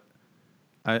about, but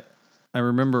I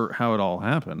remember how it all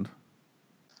happened.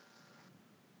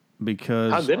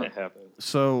 Because how did it happen?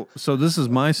 So this is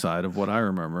my side of what I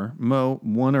remember. Mo,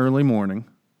 one early morning,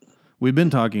 we've been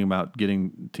talking about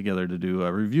getting together to do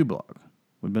a review blog.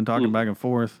 We've been talking back and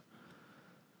forth.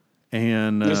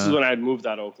 And this is when I had moved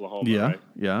out of Oklahoma, right?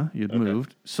 Yeah, you'd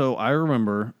moved. So I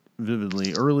remember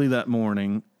vividly early that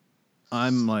morning,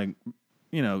 I'm like,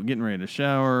 getting ready to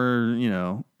shower,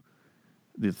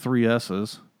 the 3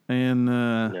 S's. And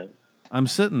I'm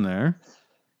sitting there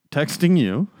texting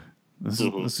you. This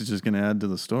is just going to add to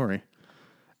the story.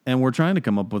 And we're trying to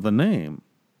come up with a name.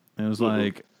 And it was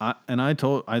like, I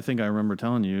think I remember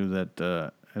telling you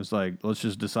that it was like, let's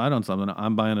just decide on something.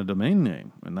 I'm buying a domain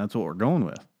name, and that's what we're going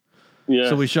with. Yeah.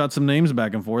 So we shot some names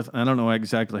back and forth. I don't know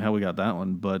exactly how we got that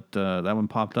one, but that one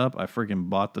popped up. I freaking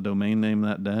bought the domain name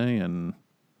that day and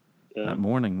that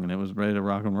morning, and it was ready to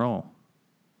rock and roll.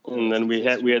 And then we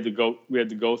had to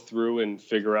go through and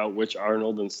figure out which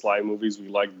Arnold and Sly movies we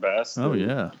liked best. Oh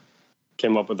yeah.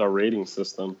 Came up with our rating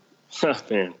system.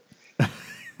 Man.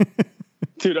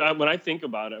 Dude, when I think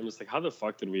about it, I'm just like, how the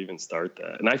fuck did we even start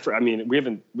that? And I mean, we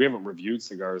haven't reviewed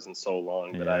cigars in so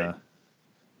long that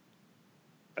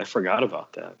I forgot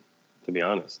about that, to be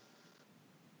honest.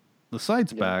 The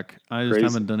site's back. I just Crazy.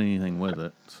 haven't done anything with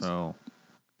it, so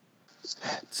it's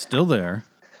still there.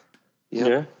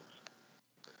 Yeah.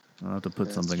 I'll have to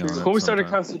put something on it. Well, we started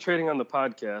sometime. concentrating on the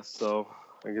podcast, so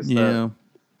I guess Yeah.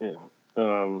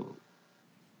 Oh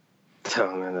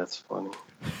man, that's funny.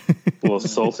 Well,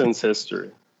 Sultans history.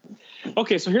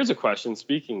 Okay, so here's a question.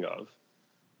 Speaking of,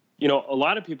 a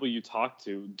lot of people you talk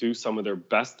to do some of their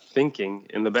best thinking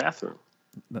in the bathroom.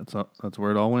 That's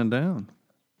where it all went down.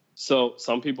 So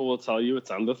some people will tell you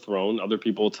it's on the throne. Other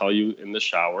people will tell you in the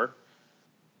shower.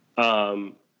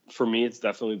 For me, it's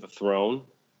definitely the throne.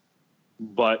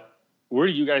 But where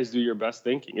do you guys do your best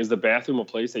thinking? Is the bathroom a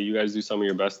place that you guys do some of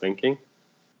your best thinking?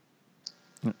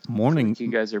 Morning. You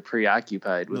guys are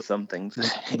preoccupied with some things.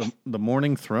 The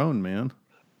morning throne, man.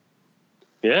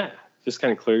 Yeah, just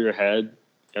kind of clear your head,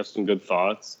 have some good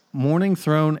thoughts. Morning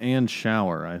throne and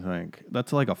shower, I think.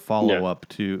 That's like a follow-up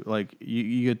to, like,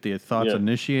 you get the thoughts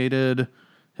initiated,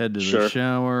 head to the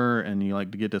shower, and you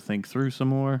like to get to think through some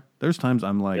more. There's times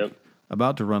I'm like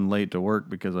about to run late to work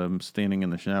because I'm standing in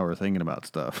the shower thinking about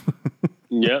stuff.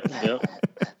 Yep.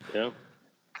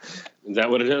 Is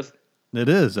that what it is? It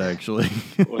is, actually.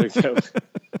 What exactly?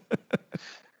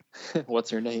 What's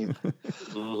her name?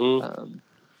 Mm-hmm.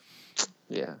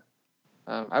 Yeah.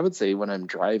 I would say when I'm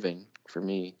driving, for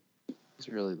me, it's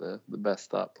really the best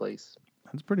thought place.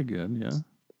 That's pretty good, yeah.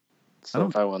 So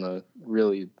if I want to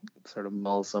really sort of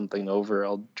mull something over,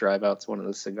 I'll drive out to one of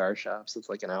the cigar shops. It's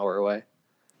like an hour away.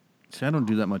 See, I don't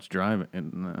do that much driving.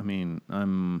 I mean,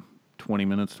 I'm 20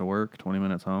 minutes to work, 20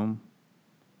 minutes home.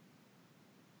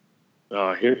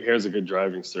 Here's a good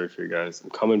driving story for you guys.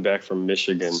 I'm coming back from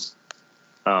Michigan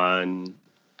on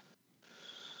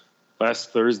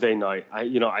last Thursday night.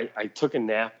 I took a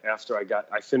nap after I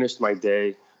finished my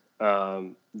day,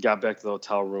 got back to the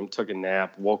hotel room, took a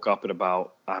nap, woke up at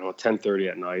about, 10:30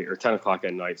 at night or 10 o'clock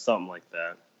at night, something like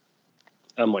that.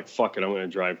 I'm like, fuck it, I'm going to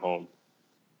drive home.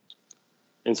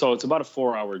 And so it's about a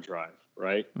 4-hour drive,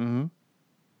 right? Mm-hmm.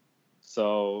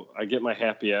 So I get my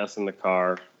happy ass in the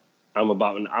car. I'm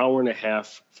about an hour and a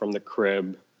half from the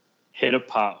crib, hit a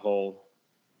pothole,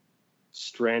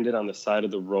 stranded on the side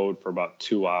of the road for about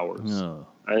 2 hours. Oh.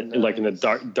 Like in a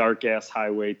dark ass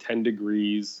highway, 10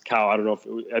 degrees. Cal, I don't know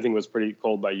I think it was pretty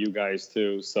cold by you guys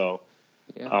too. So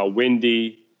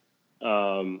windy.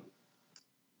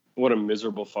 What a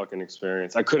miserable fucking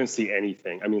experience. I couldn't see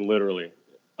anything. I mean, literally,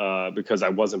 because I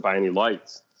wasn't by any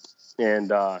lights.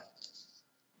 And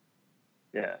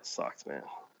it sucked, man.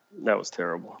 That was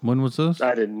terrible. When was this?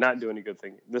 I did not do any good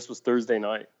thing. This was Thursday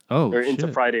night. Oh, or into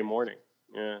Friday morning.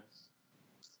 Yeah.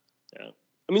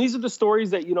 I mean, these are the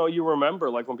stories that, you remember.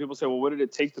 Like when people say, well, what did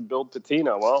it take to build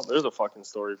Patina? Well, there's a fucking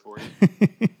story for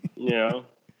you.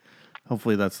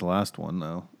 Hopefully that's the last one,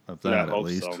 though, of that I hope at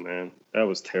least. so, man. That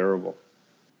was terrible.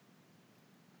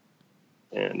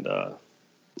 And, I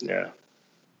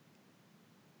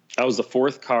was the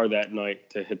fourth car that night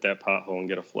to hit that pothole and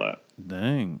get a flat.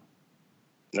 Dang.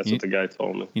 That's what the guy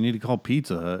told me. You need to call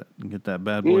Pizza Hut and get that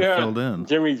bad boy filled in.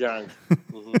 Jimmy John.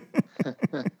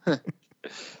 Mm-hmm.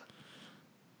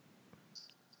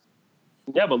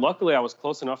 Yeah, but luckily I was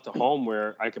close enough to home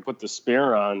where I could put the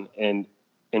spare on and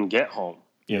get home,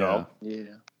 you know?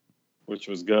 Yeah. Which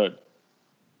was good.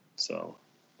 So,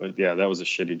 but yeah, that was a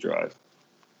shitty drive.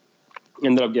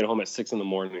 Ended up getting home at 6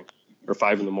 a.m. or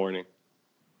 5 a.m.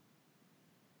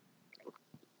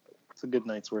 It's a good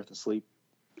night's worth of sleep.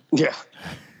 Yeah.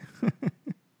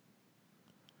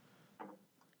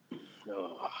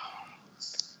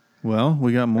 Well,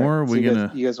 we got more. So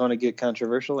you guys want to get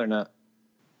controversial or not?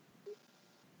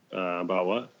 About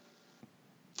what?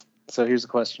 So here's a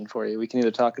question for you. We can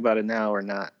either talk about it now or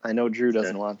not. I know Drew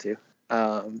doesn't want to.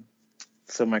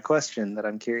 So my question that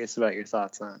I'm curious about your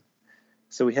thoughts on.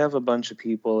 So we have a bunch of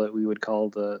people that we would call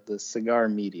the cigar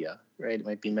media, right? It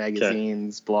might be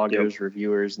magazines, bloggers,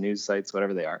 reviewers, news sites,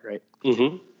 whatever they are, right?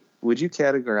 Mm-hmm. Would you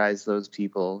categorize those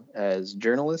people as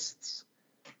journalists,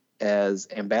 as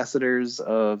ambassadors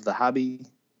of the hobby,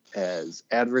 as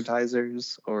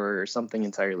advertisers, or something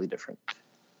entirely different?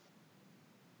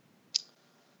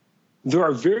 There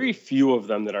are very few of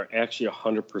them that are actually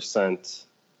 100%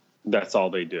 that's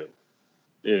all they do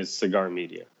is cigar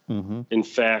media. Mm-hmm. In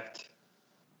fact,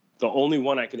 the only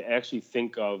one I could actually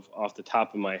think of off the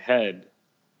top of my head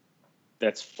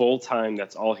that's full-time,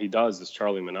 that's all he does, is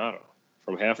Charlie Minato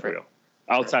from Half Reel.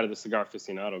 Outside of the Cigar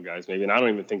Aficionado guys, maybe. And I don't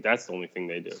even think that's the only thing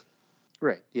they do.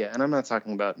 Right. Yeah, and I'm not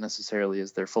talking about necessarily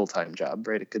as their full-time job,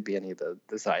 right? It could be any of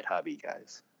the side hobby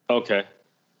guys. Okay.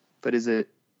 But is it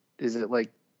like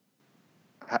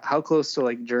how close to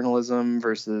like journalism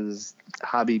versus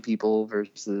hobby people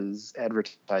versus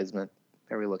advertisement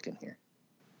are we looking here?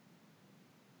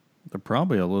 They're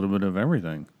probably a little bit of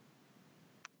everything.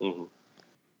 Mm-hmm.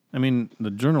 I mean, the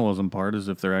journalism part is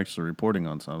if they're actually reporting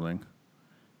on something.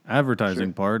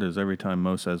 Advertising part is every time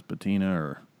Mo says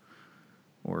patina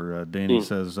or Danny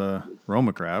says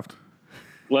Romacraft.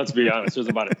 Let's be honest. There's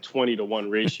about a 20-to-1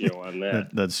 ratio on that.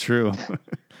 That's true.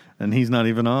 And he's not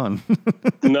even on.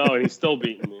 No, he's still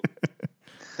beating me.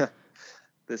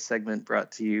 This segment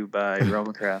brought to you by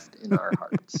Romacraft in our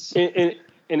hearts.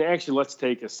 And actually, let's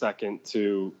take a second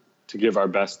to give our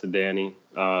best to Danny.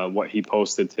 What he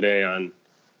posted today on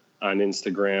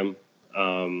Instagram.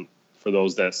 For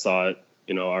those that saw it,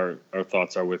 our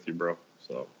thoughts are with you, bro.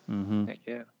 So Heck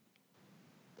yeah.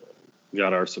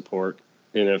 Got our support.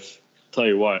 And tell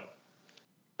you what,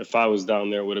 if I was down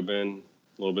there, it would have been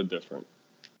a little bit different.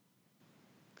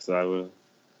 Because I would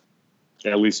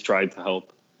at least tried to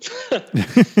help.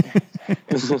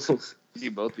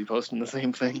 You both be posting the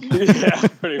same thing. Yeah,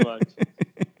 pretty much.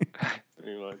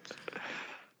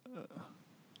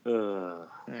 All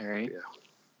right.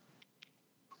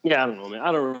 Yeah, I don't know, man.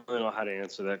 I don't really know how to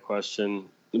answer that question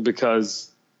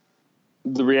because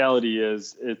the reality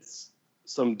is it's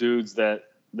some dudes that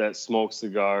smoke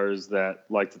cigars that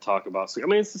like to talk about cigars.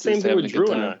 I mean, it's the same thing with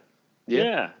Drew and I.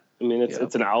 Yeah. I mean,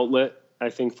 it's an outlet, I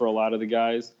think, for a lot of the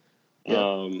guys.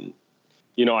 Yeah.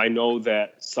 I know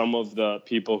that some of the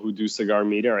people who do cigar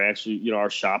media are actually, our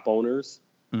shop owners,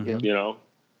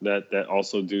 that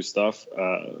also do stuff.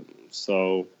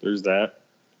 So there's that.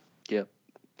 Yeah.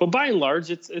 But by and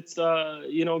large, it's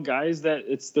guys that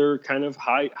it's their kind of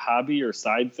hobby or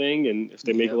side thing. And if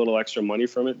they make a little extra money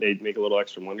from it, they make a little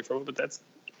extra money from it. But that's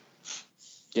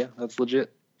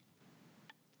legit.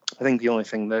 I think the only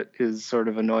thing that is sort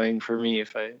of annoying for me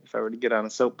if I were to get on a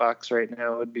soapbox right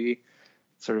now would be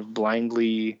sort of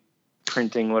blindly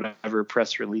printing whatever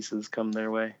press releases come their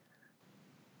way.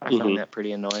 I find that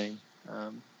pretty annoying.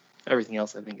 Everything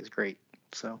else I think is great.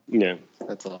 So yeah,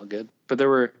 that's all good. But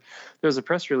there was a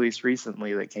press release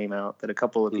recently that came out that a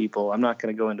couple of people, I'm not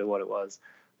going to go into what it was,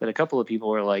 that a couple of people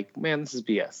were like, man, this is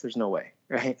BS. There's no way.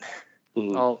 Right.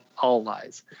 All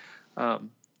lies.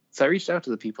 So I reached out to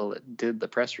the people that did the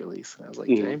press release and I was like,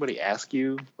 did anybody ask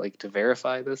you like to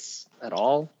verify this at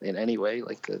all in any way?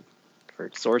 Like for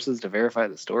sources to verify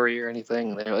the story or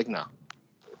anything? And they're like, no.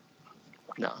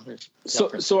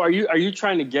 So are you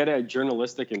trying to get at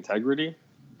journalistic integrity?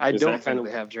 I don't think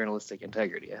they have journalistic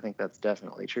integrity. I think that's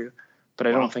definitely true. But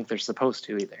I don't think they're supposed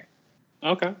to either.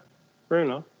 Okay. Fair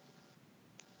enough.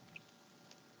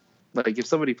 Like if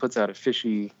somebody puts out a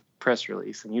fishy press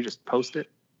release and you just post it,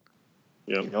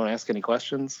 you don't ask any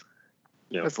questions,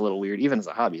 that's a little weird. Even as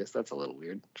a hobbyist, that's a little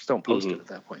weird. Just don't post it at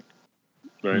that point.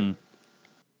 Right.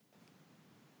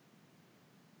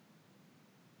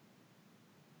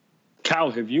 Cal,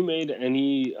 have you made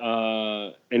any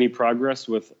progress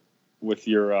with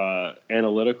your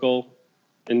analytical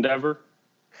endeavor?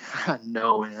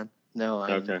 No, man. No.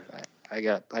 Okay. I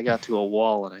got to a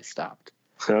wall and I stopped.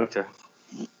 Okay.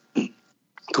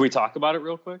 Can we talk about it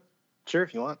real quick? Sure,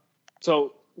 if you want.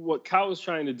 So what Cal was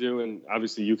trying to do, and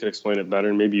obviously you can explain it better,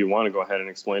 and maybe you want to go ahead and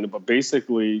explain it, but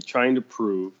basically trying to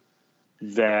prove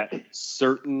that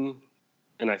certain,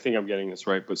 and I think I'm getting this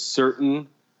right, but certain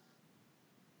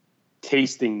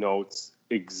tasting notes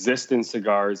exist in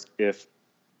cigars if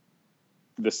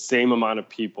the same amount of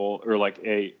people or like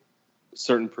a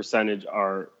certain percentage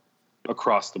are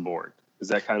across the board. Is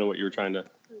that kind of what you were trying to?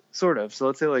 Sort of. So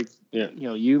let's say like,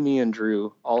 you, me, and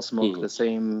Drew all smoke the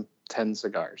same 10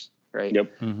 cigars, right?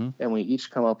 Yep. Mm-hmm. And we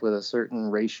each come up with a certain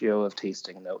ratio of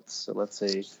tasting notes. So let's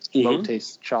say Mo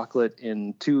tastes chocolate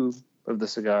in 2 of the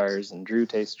cigars, and Drew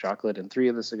tastes chocolate in 3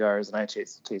 of the cigars, and I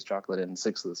taste chocolate in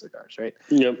 6 of the cigars, right?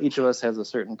 Yep. Each of us has a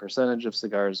certain percentage of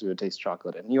cigars we would taste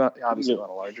chocolate in. You obviously want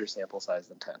a larger sample size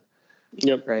than 10.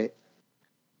 Yep. Right?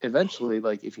 Eventually,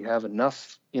 like if you have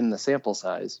enough in the sample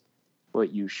size,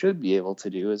 what you should be able to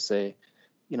do is say,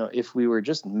 if we were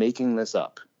just making this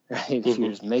up, right? If you're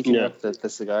just making up that the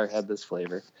cigar had this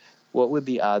flavor, what would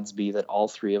the odds be that all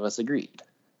 3 of us agreed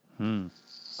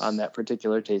on that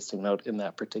particular tasting note in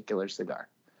that particular cigar?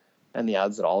 And the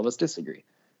odds that all of us disagree,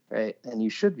 right? And you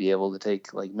should be able to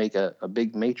make a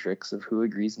big matrix of who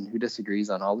agrees and who disagrees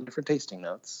on all the different tasting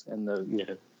notes and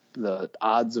the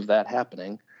odds of that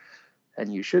happening.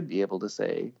 And you should be able to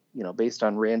say, based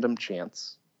on random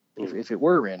chance, if it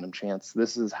were random chance,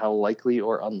 this is how likely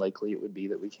or unlikely it would be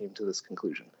that we came to this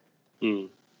conclusion.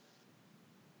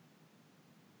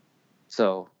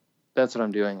 So that's what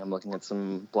I'm doing. I'm looking at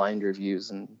some blind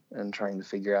reviews and trying to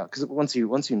figure out, because once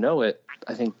you know it,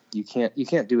 I think you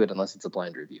can't do it unless it's a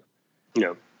blind review.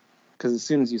 Yeah. Because as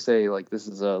soon as you say, like, this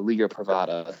is a Liga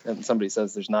Privada and somebody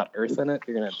says there's not earth in it,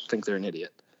 you're going to think they're an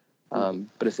idiot. But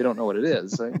if they don't know what it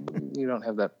is, you don't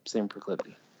have that same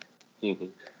proclivity. Mm-hmm.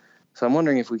 So I'm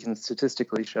wondering if we can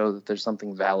statistically show that there's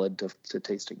something valid to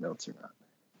tasting notes or not.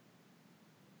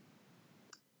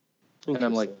 And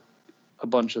I'm like a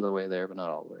bunch of the way there, but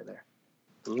not all the way there.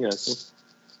 Yes.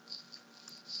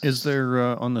 Is there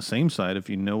on the same side, if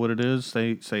you know what it is,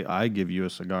 say I give you a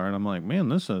cigar and I'm like, man,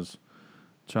 this is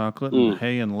chocolate and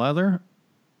hay and leather.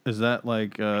 Is that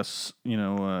like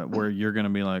where you're going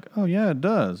to be like, oh yeah, it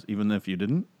does, even if you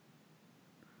didn't?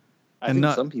 I think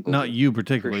some people not do, you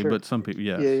particularly, sure. but some people,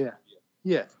 yes.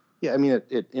 Yeah. I mean,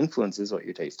 it influences what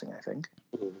you're tasting, I think.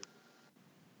 Mm-hmm.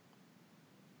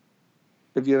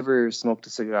 Have you ever smoked a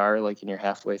cigar, like, and you're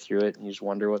halfway through it and you just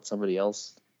wonder what somebody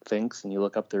else thinks, and you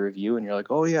look up the review and you're like,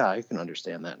 oh yeah, I can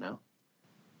understand that now?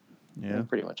 Yeah. I think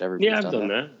pretty much everybody's I've done done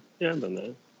that. Yeah, I've done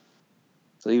that.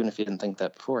 So even if you didn't think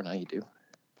that before, now you do.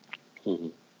 Mm-hmm.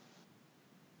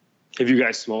 Have you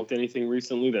guys smoked anything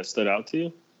recently that stood out to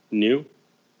you? New?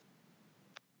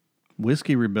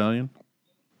 Whiskey Rebellion.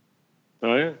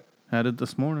 Oh, yeah. Had it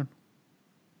this morning.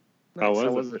 How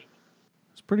was it?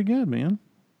 It's pretty good, man.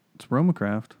 It's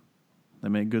Romacraft. They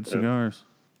make good cigars.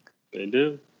 They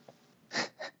do.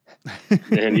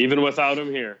 And even without him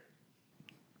here.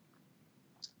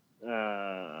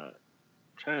 Trying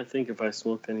to think if I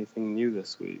smoked anything new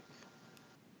this week.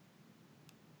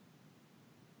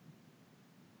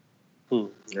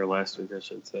 Or last week, I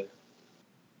should say.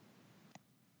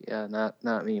 Yeah,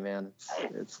 not me, man.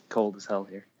 It's cold as hell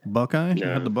here. Buckeye? Yeah.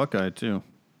 I had the Buckeye, too.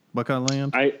 Buckeye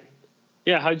Land?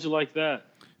 How'd you like that?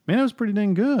 Man, it was pretty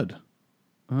dang good.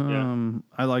 Yeah.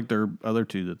 I like their other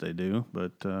two that they do,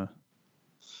 but yeah,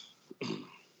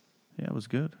 it was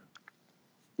good.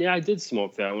 Yeah, I did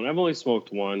smoke that one. I've only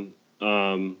smoked one.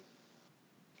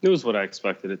 It was what I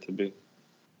expected it to be.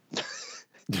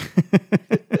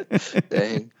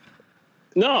 Dang.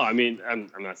 No, I mean, I'm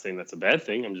not saying that's a bad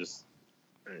thing. It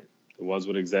was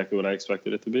exactly what I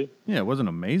expected it to be. Yeah, it wasn't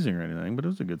amazing or anything, but it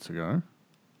was a good cigar.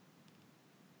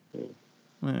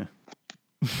 Yeah.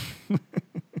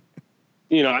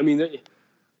 I mean,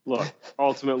 look,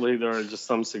 ultimately, there are just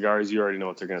some cigars you already know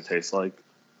what they're going to taste like.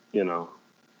 Sure.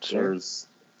 There's,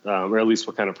 or at least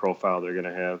what kind of profile they're going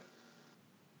to have.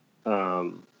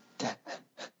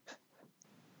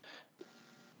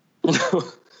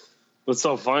 What's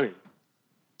so funny?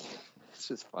 It's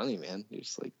just funny, man. You're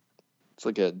just like, it's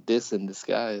like a diss in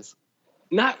disguise.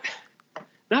 Not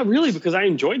really, because I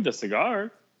enjoyed the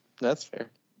cigar. That's fair.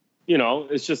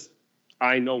 It's just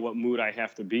I know what mood I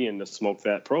have to be in to smoke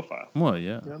that profile. Well,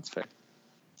 yeah. That's fair.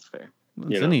 It's fair.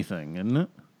 It's anything, isn't it?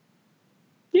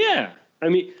 Yeah. I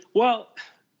mean, well,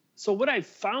 so what I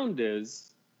found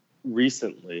is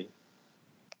recently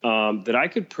that I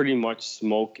could pretty much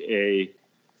smoke a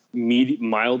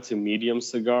mild to medium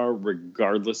cigar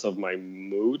regardless of my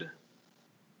mood,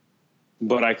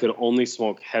 but I could only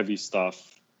smoke heavy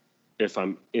stuff if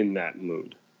I'm in that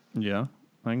mood. Yeah,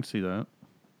 I can see that.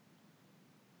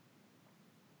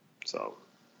 So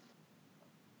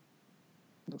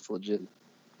That's legit.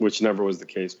 Which never was the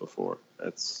case before.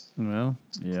 Well,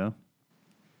 yeah.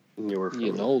 You're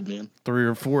getting old, man. 3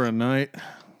 or 4 a night.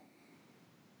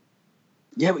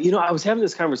 Yeah, but I was having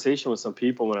this conversation with some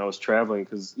people when I was traveling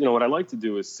because, what I like to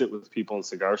do is sit with people in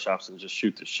cigar shops and just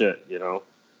shoot the shit,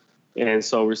 And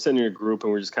so we're sitting in a group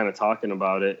and we're just kind of talking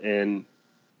about it. And,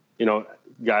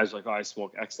 guys are like, oh, I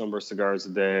smoke X number of cigars a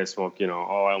day. I smoke, I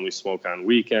only smoke on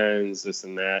weekends, this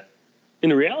and that.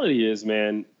 And the reality is,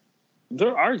 man,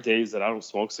 there are days that I don't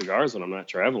smoke cigars when I'm not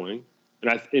traveling.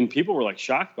 And people were like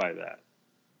shocked by that.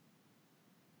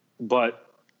 But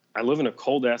I live in a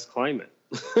cold ass climate.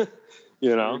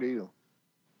 Sure do.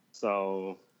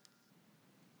 So,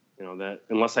 that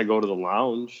unless I go to the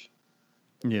lounge,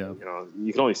 yeah,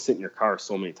 you can only sit in your car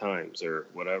so many times or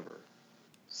whatever.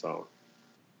 So,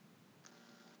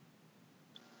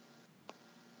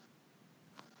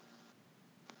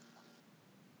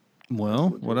 well,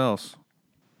 what else?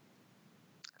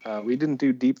 We didn't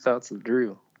do Deep Thoughts of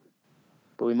Drew,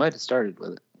 but we might have started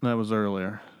with it. That was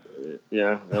earlier.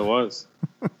 Yeah, that was.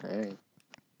 Hey.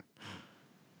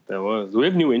 That was. Do we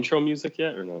have new intro music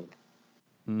yet or no?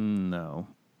 No.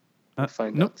 I'll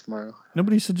find out tomorrow.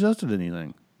 Nobody suggested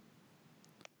anything.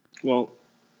 Well,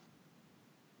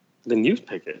 then you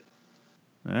pick it.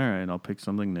 All right, I'll pick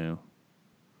something new.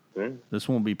 Yeah. This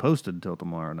won't be posted until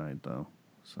tomorrow night, though.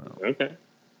 So Okay.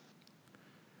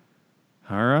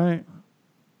 all right.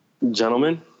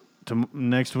 Gentlemen,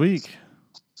 next week.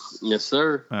 Yes,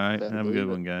 sir. All right. Better Have a good believe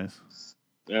it. one, guys.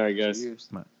 All right, guys. Cheers.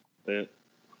 Yeah.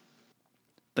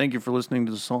 Thank you for listening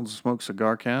to the Sultans of Smoke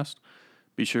Cigar Cast.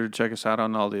 Be sure to check us out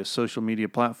on all the social media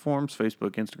platforms,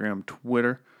 Facebook, Instagram,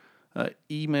 Twitter.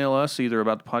 Email us either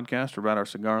about the podcast or about our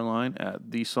cigar line at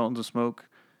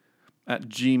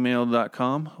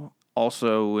thesultansofsmoke@gmail.com.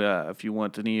 Also, if you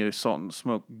want any Sultans of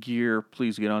Smoke gear,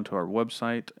 please get onto our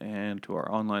website and to our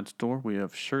online store. We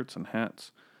have shirts and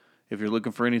hats. If you're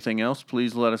looking for anything else,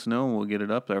 please let us know and we'll get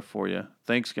it up there for you.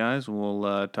 Thanks, guys.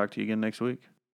 We'll talk to you again next week.